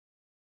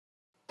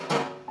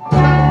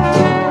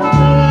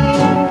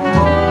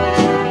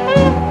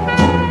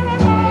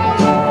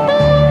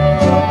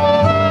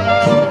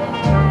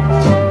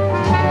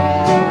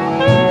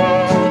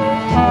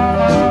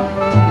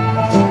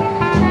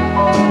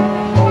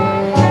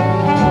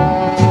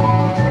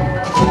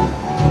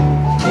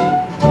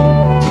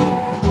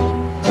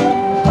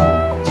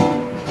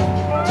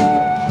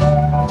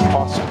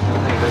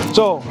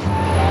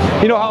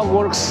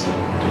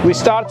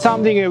start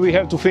something and we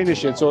have to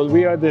finish it. So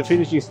we are at the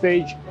finishing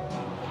stage.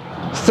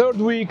 Third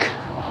week,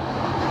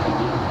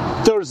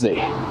 Thursday.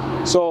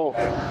 So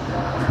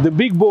the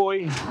big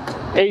boy,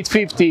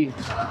 850,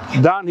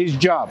 done his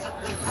job.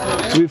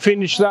 We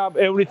finished up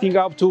everything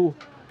up to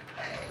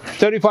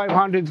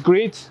 3500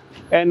 grit,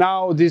 and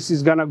now this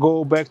is gonna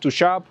go back to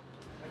shop.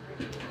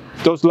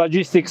 Those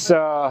logistics,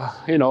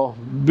 you know,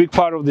 big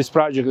part of this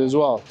project as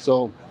well.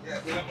 So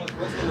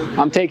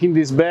I'm taking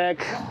this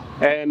back,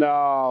 and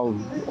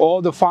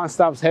all the fun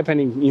stuff's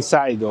happening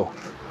inside though.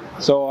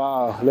 So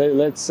I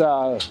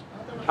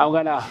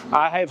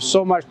have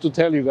so much to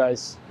tell you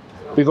guys,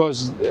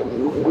 because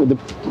the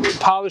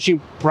polishing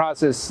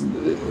process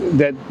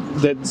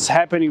that's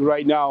happening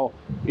right now,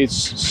 it's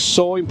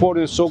so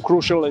important, so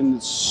crucial,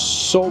 and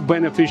so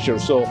beneficial.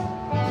 So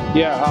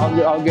yeah,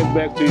 I'll get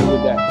back to you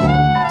with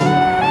that.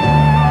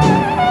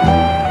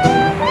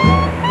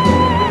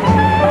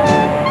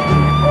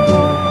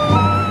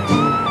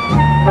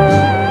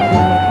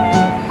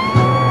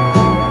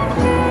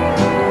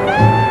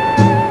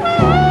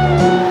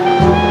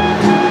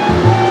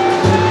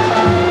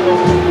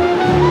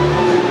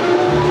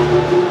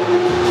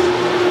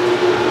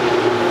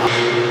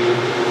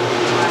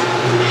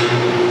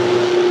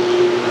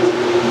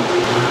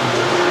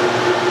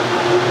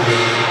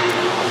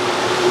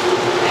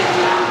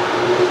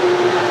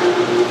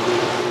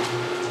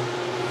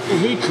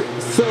 Week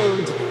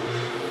third,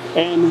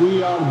 and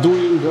we are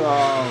doing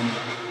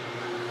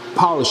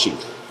polishing,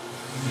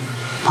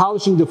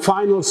 the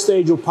final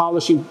stage of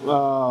polishing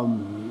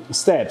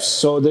steps.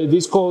 So this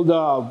is called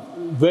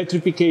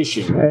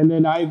vitrification. And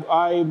then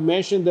I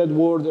mentioned that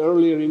word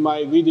earlier in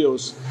my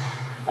videos.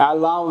 I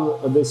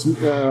love this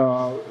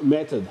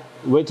method,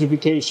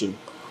 vitrification.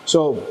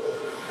 So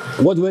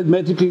what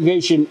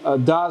vitrification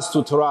does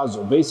to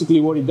terrazzo,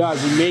 basically what it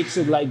does, it makes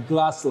it like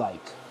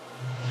glass-like.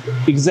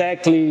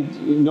 Exactly,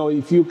 you know,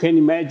 if you can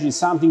imagine,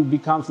 something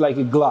becomes like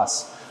a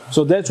glass.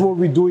 So that's what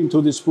we're doing to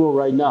this floor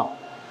right now.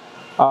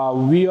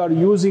 We are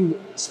using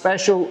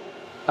special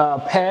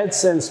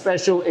pads and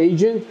special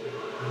agent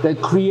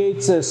that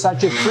creates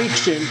such a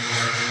friction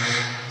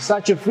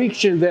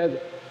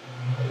that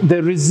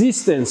the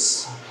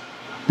resistance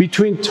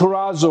between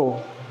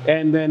terrazzo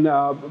and then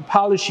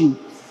polishing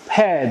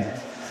pad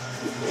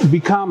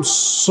becomes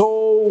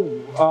so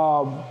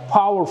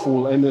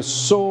powerful, and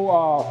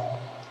so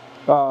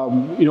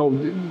you know,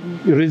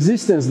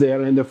 resistance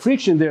there and the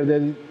friction there,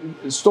 that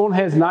stone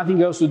has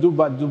nothing else to do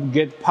but to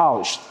get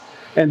polished.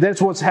 And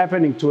that's what's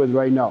happening to it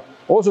right now.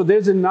 Also,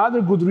 there's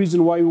another good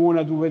reason why we want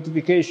to do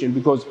vitrification,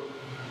 because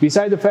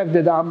besides the fact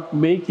that I'm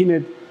making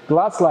it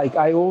glass-like,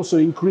 I also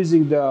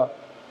increasing the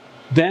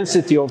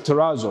density of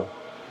terrazzo.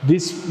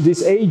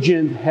 This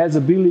agent has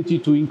ability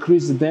to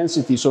increase the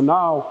density, so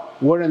now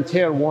wear and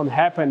tear won't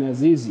happen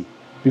as easy,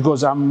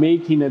 because I'm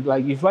making it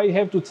like, if I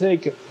have to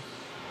take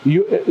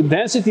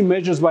density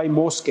measures by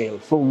Mohs scale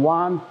from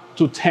 1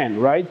 to 10,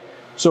 right?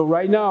 So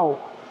right now,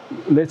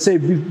 let's say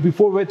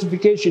before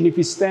vitrification, if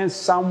it stands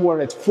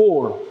somewhere at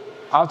 4,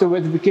 after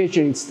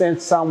vitrification, it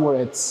stands somewhere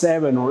at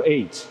 7 or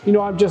 8. You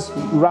know, I'm just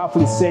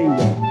roughly saying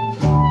that.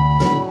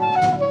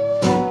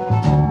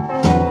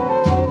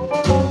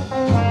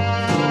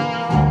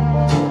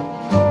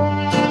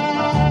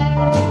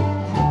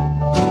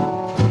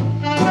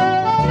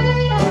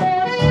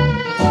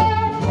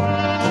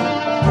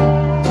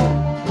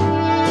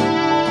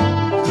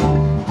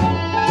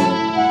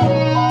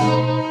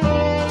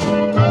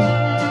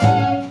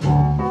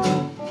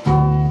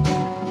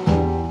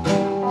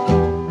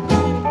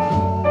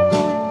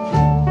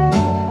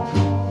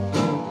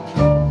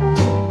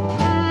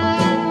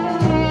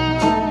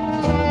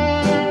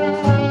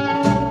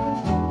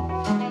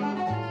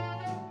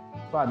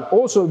 But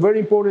also very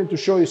important to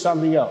show you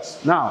something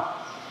else. Now,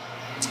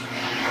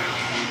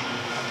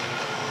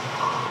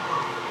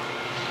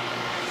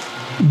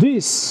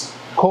 this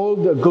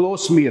called the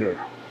gloss mirror.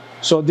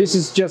 So this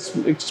is just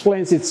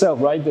explains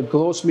itself, right? The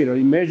gloss mirror,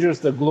 it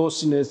measures the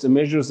glossiness, it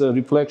measures the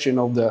reflection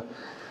of the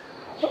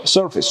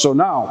surface. So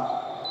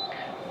now,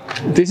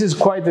 this is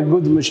quite a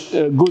good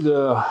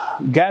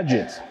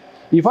gadget.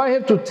 If I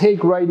have to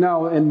take right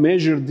now and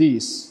measure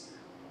this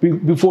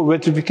before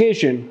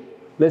vitrification,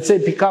 let's say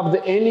pick up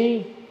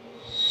any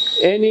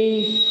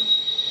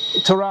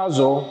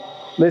terrazzo,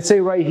 let's say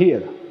right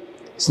here.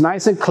 It's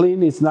nice and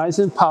clean, it's nice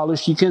and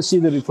polished, you can see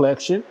the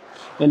reflection.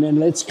 And then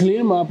let's clean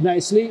them up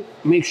nicely,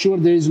 make sure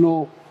there is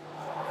no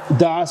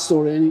dust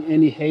or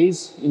any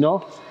haze, you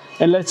know.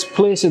 And let's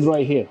place it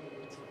right here.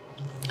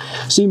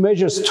 See, it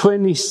measures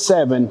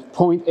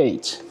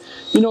 27.8.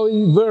 You know,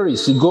 it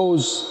varies, it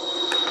goes,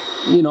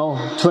 you know,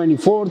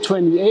 24,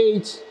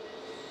 28,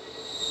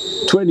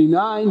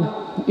 29,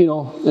 you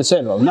know,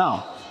 etc.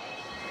 Now,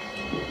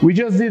 we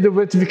just did the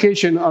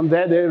vitrification on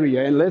that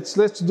area, and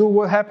let's do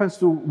what happens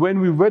to when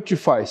we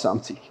vitrify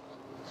something.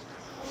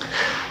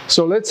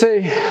 So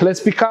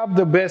let's pick up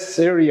the best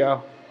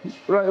area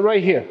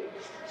right here,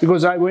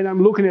 because when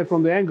I'm looking at it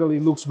from the angle,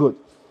 it looks good.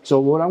 So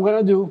what I'm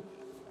gonna do,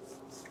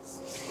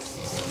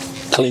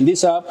 clean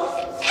this up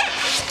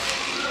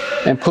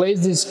and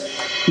place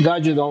this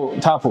gadget on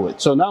top of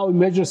it. So now we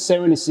measure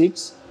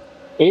 76,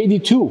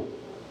 82,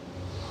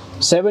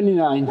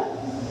 79,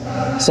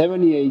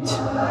 78,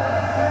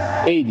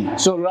 80.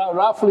 So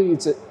roughly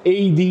it's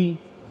 80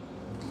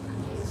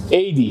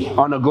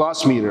 on a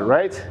glass meter,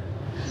 right?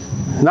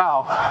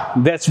 Now,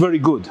 that's very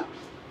good.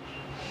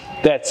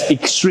 That's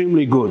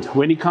extremely good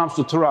when it comes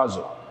to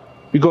terrazzo.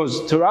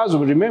 Because terrazzo,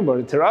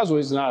 remember, terrazzo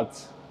is not,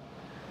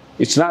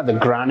 it's not the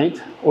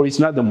granite or it's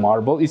not the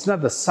marble, it's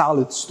not the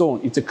solid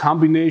stone. It's a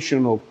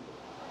combination of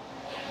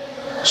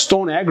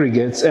stone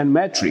aggregates and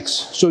matrix.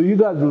 So you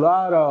got a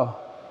lot of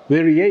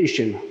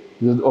variation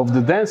of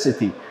the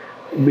density.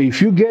 But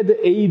if you get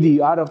the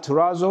 80 out of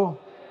terrazzo,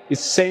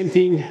 it's the same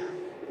thing.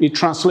 It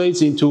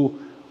translates into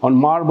on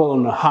marble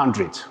on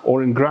 100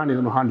 or in granite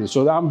on 100.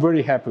 So I'm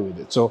very happy with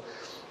it. So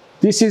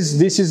this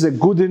is a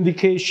good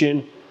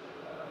indication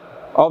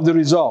of the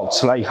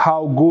results, like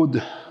how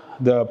good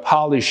the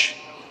polish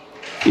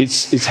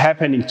is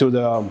happening to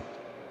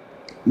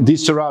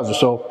this terrazzo.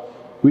 So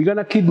we're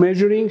gonna keep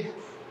measuring,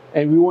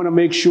 and we want to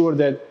make sure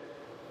that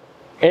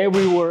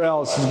everywhere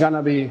else is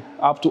gonna be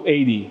up to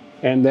 80,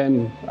 and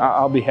then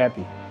I'll be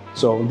happy.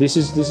 So this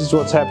is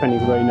what's happening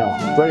right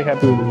now. Very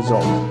happy with the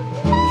result.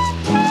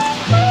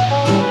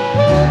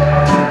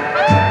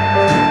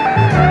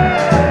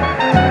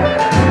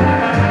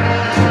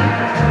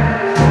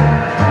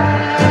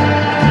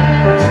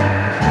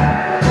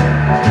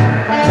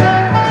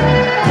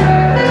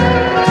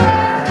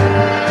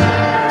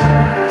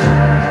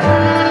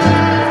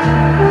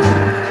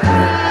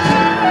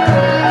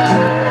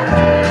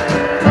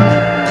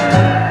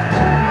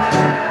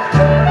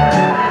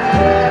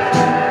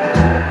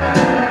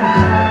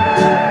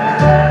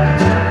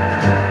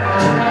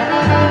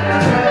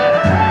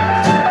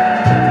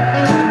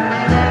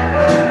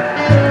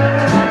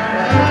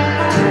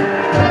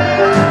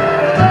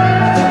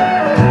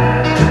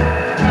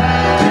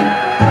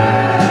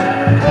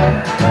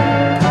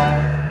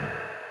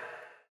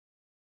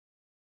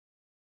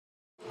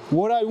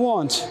 What I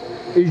want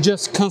is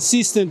just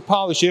consistent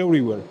polish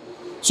everywhere.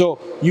 So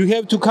you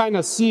have to kind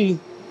of see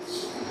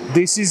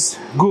this is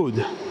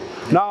good.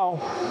 Now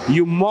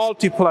you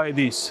multiply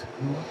this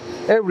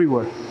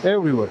everywhere,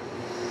 everywhere.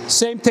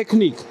 Same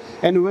technique.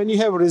 And when you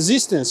have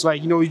resistance,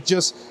 like, you know, it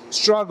just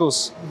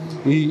struggles,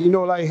 you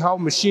know, like how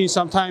machine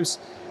sometimes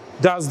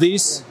does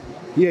this.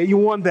 Yeah, you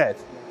want that.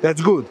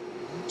 That's good.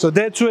 So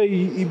that's why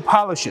it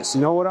polishes,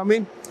 you know what I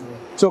mean?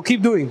 So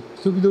keep doing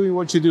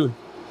what you do.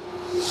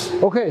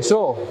 Okay,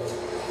 so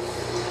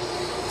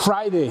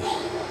Friday,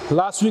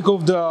 last week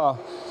of the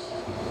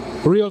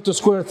Rialto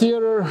Square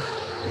Theatre,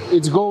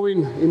 it's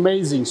going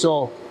amazing.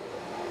 So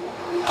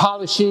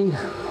polishing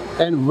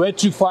and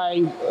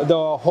vitrifying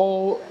the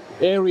whole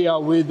area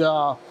with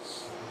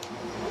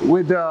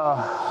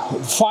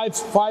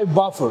five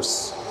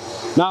buffers.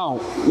 Now,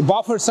 the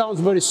buffer sounds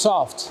very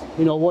soft.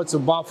 You know, what's a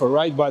buffer,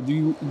 right? But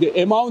the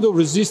amount of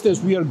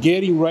resistance we are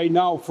getting right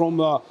now from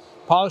the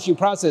polishing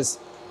process,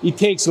 it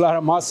takes a lot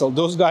of muscle.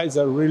 Those guys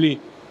are really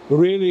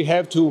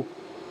have to,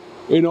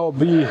 you know,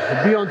 be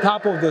on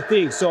top of the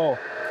thing. So,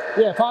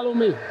 yeah, follow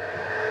me.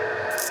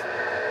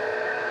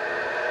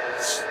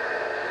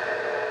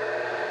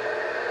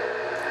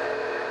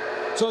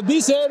 So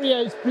this area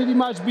is pretty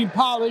much been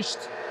polished,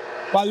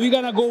 but we're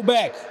gonna go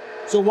back.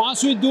 So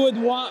once we do it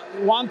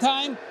one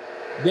time,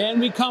 then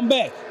we come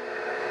back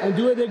and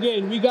do it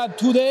again. We got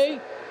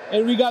today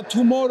and we got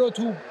tomorrow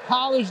to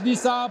polish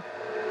this up,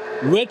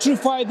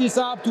 vitrify this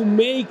up to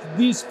make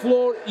this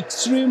floor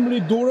extremely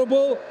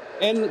durable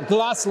and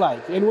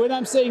glass-like. And when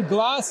I'm saying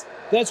glass,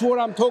 that's what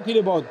I'm talking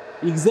about,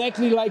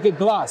 exactly like a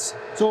glass.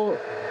 So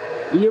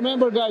you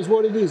remember, guys,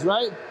 what it is,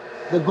 right?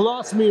 The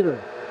glass meter.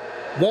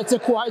 That's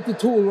quite a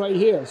tool right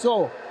here.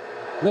 So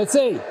let's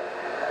say,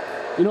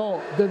 you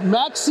know, the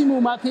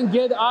maximum I can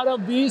get out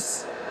of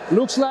this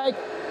looks like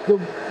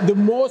the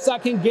most I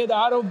can get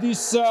out of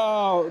this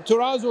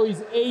terrazzo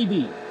is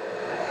 80.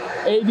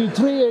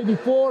 83,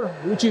 84,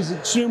 which is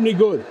extremely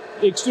good,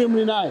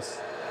 extremely nice.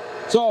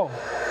 So,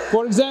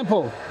 for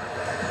example,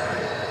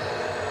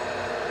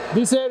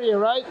 this area,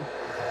 right?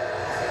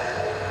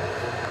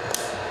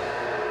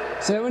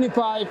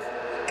 75,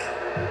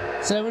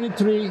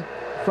 73,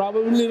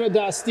 probably a little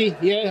dusty.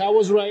 Yeah, I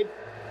was right,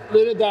 a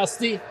little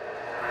dusty.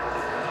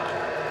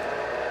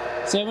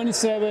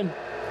 77,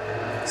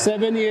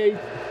 78,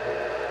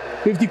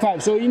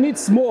 55. So it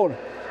needs more,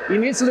 it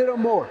needs a little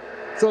more.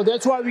 So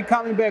that's why we're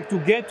coming back to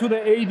get to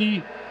the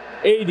 80,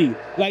 80.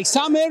 Like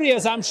some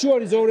areas, I'm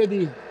sure is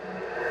already,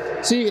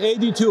 see,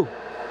 82.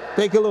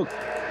 Take a look.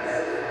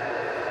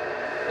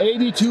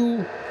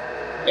 82,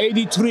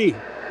 83.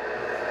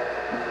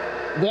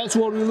 That's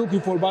what we're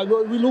looking for, but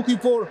what we're looking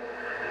for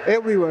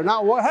everywhere.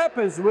 Now, what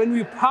happens when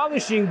we're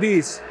polishing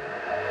this?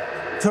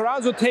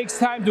 Terrazzo takes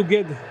time to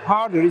get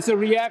harder. It's a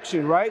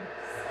reaction, right?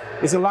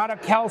 It's a lot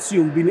of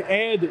calcium being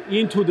added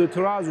into the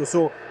terrazzo,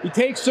 so it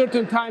takes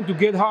certain time to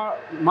get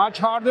much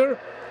harder,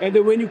 and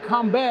then when you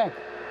come back,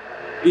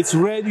 it's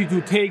ready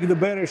to take the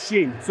better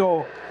sheen.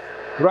 So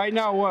right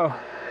now,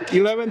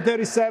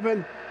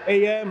 11:37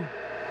 a.m.,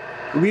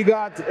 we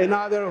got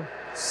another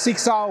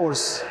 6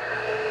 hours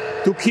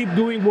to keep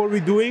doing what we're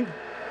doing,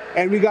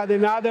 and we got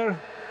another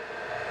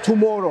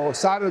tomorrow,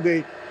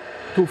 Saturday,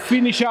 to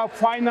finish up,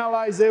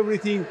 finalize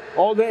everything,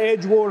 all the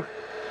edge work,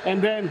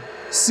 and then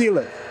seal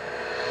it.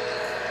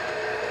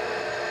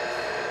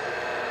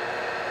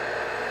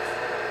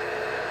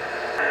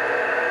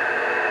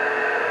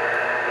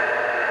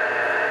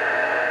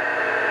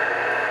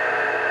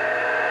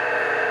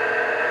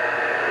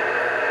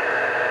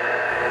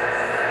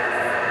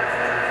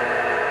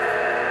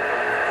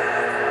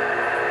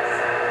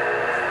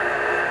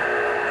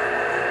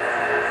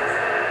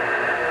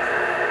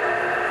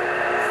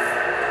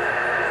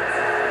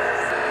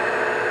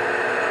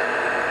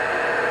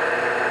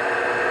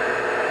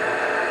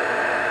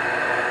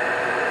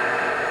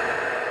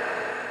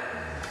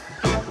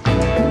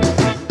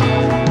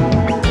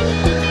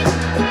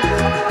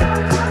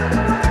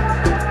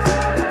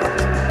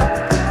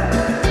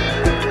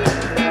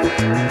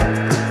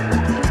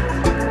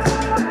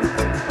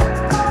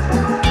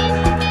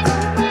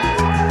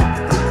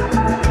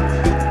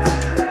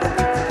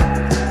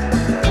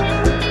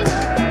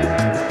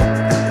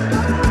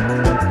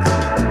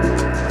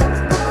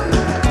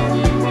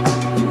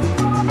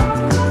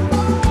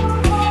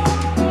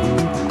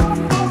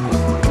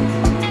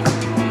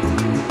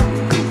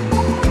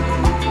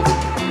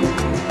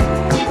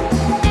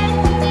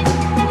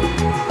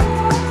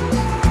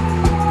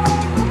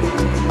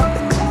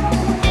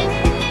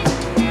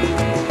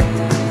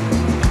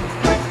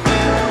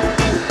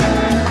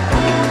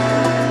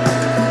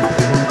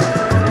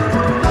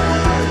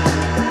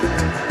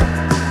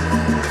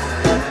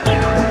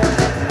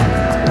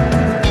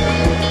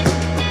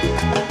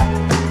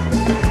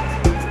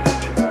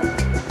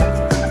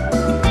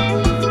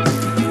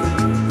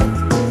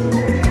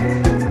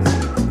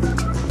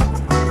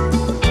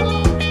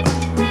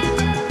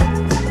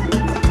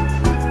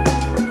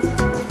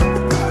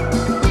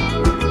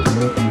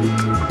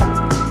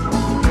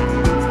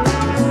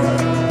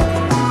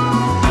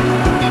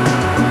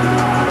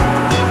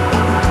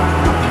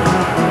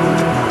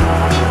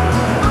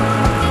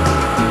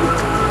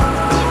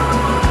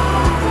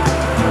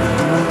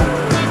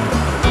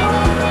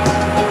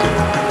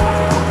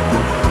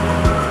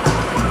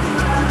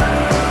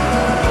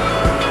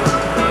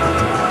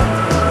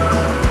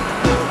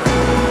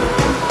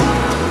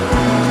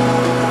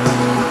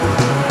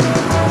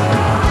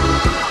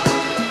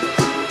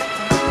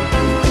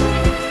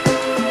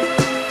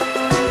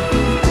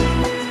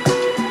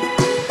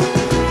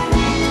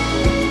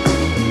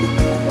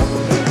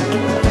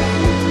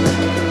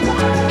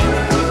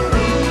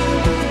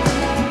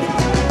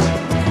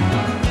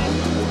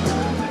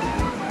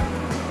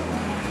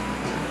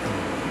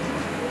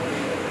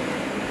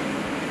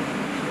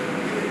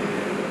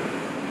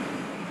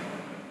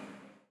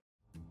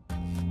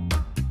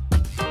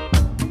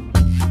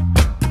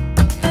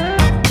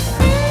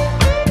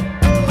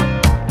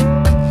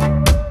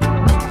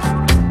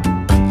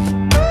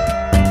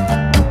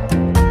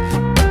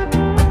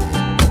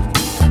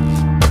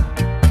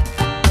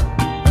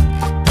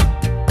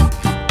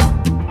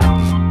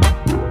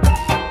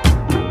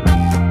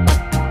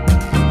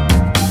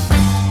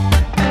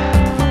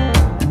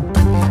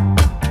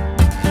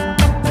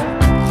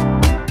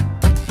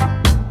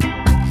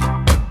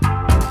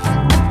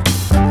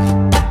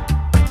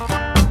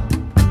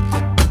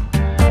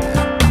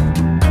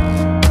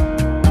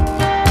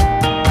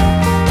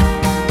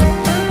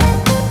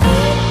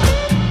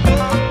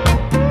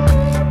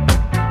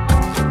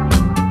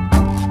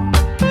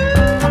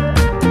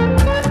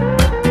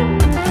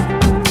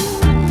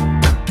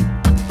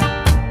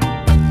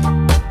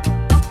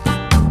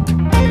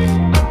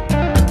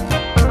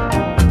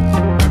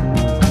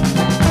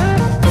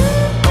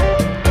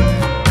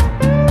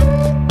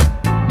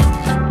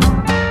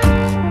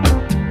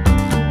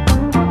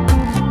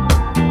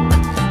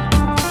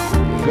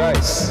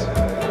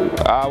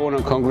 I want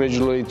to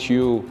congratulate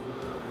you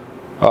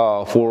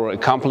for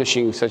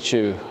accomplishing such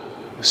a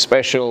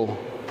special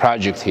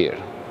project here.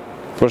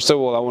 First of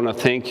all, I want to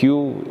thank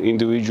you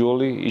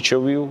individually, each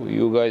of you.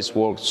 You guys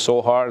worked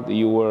so hard.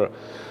 You were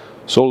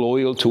so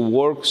loyal to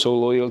work, so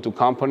loyal to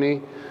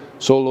company,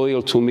 so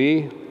loyal to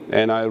me,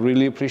 and I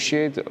really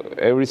appreciate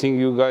everything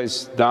you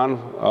guys done.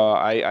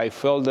 I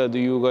felt that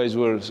you guys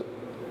were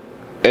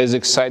as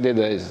excited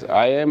as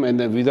I am, and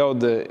then without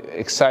the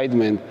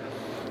excitement,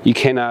 you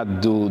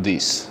cannot do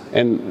this.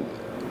 And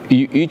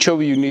each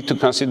of you need to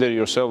consider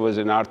yourself as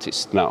an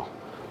artist now.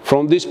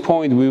 From this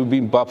point, we've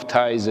been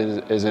baptized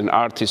as an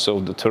artist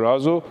of the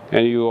Terrazzo,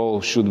 and you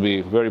all should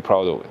be very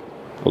proud of it,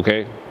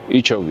 okay?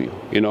 Each of you,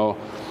 you know.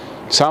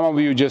 Some of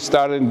you just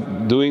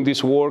started doing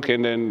this work,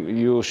 and then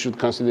you should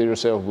consider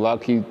yourself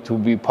lucky to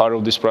be part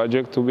of this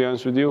project, to be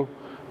honest with you,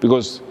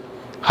 because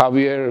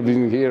Javier has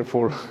been here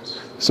for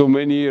so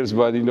many years,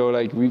 but you know,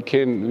 like we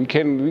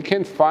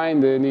can't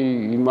find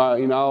any in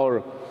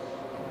our,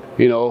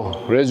 you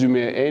know, resume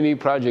any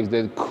project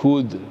that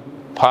could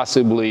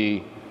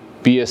possibly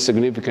be as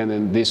significant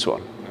as this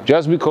one,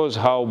 just because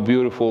how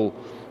beautiful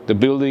the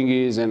building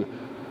is, and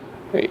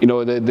you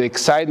know the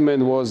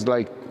excitement was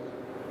like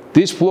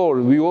This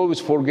floor, we always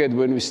forget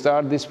when we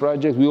start this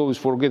project, we always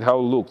forget how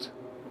it looked,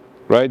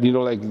 right? You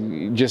know, like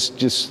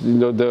just you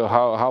know,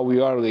 how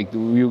we are, like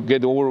you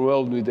get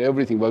overwhelmed with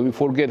everything, but we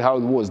forget how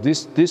it was.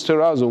 This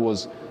terrazzo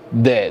was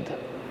dead.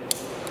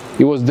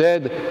 It was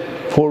dead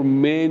for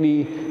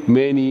many,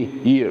 many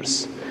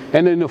years.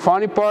 And then the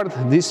funny part,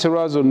 this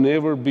terrazzo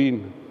never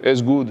been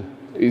as good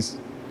as,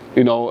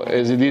 you know,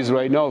 as it is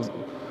right now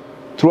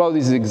throughout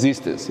its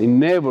existence. It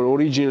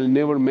originally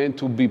never meant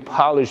to be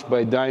polished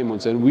by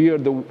diamonds. And we are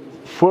the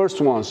first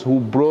ones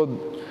who brought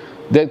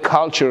that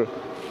culture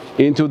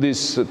into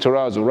this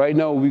terrazzo. Right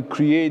now, we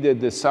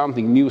created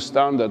something new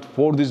standard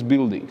for this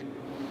building,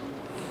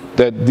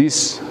 that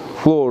this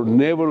floor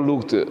never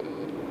looked,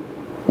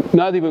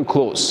 not even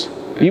close.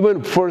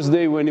 Even first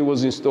day when it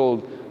was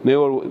installed,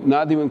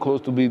 not even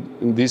close to be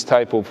in this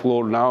type of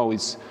floor. Now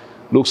it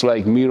looks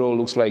like mirror,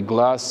 looks like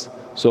glass.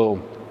 So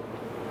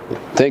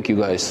thank you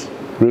guys,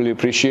 really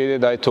appreciate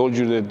it. I told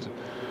you that,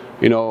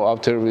 you know,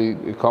 after we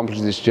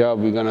accomplish this job,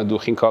 we're gonna do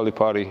Hinkali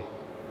party,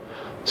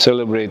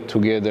 celebrate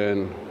together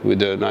and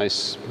with a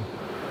nice,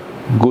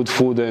 good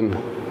food and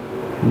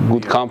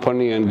good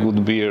company and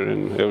good beer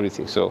and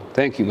everything. So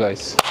thank you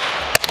guys.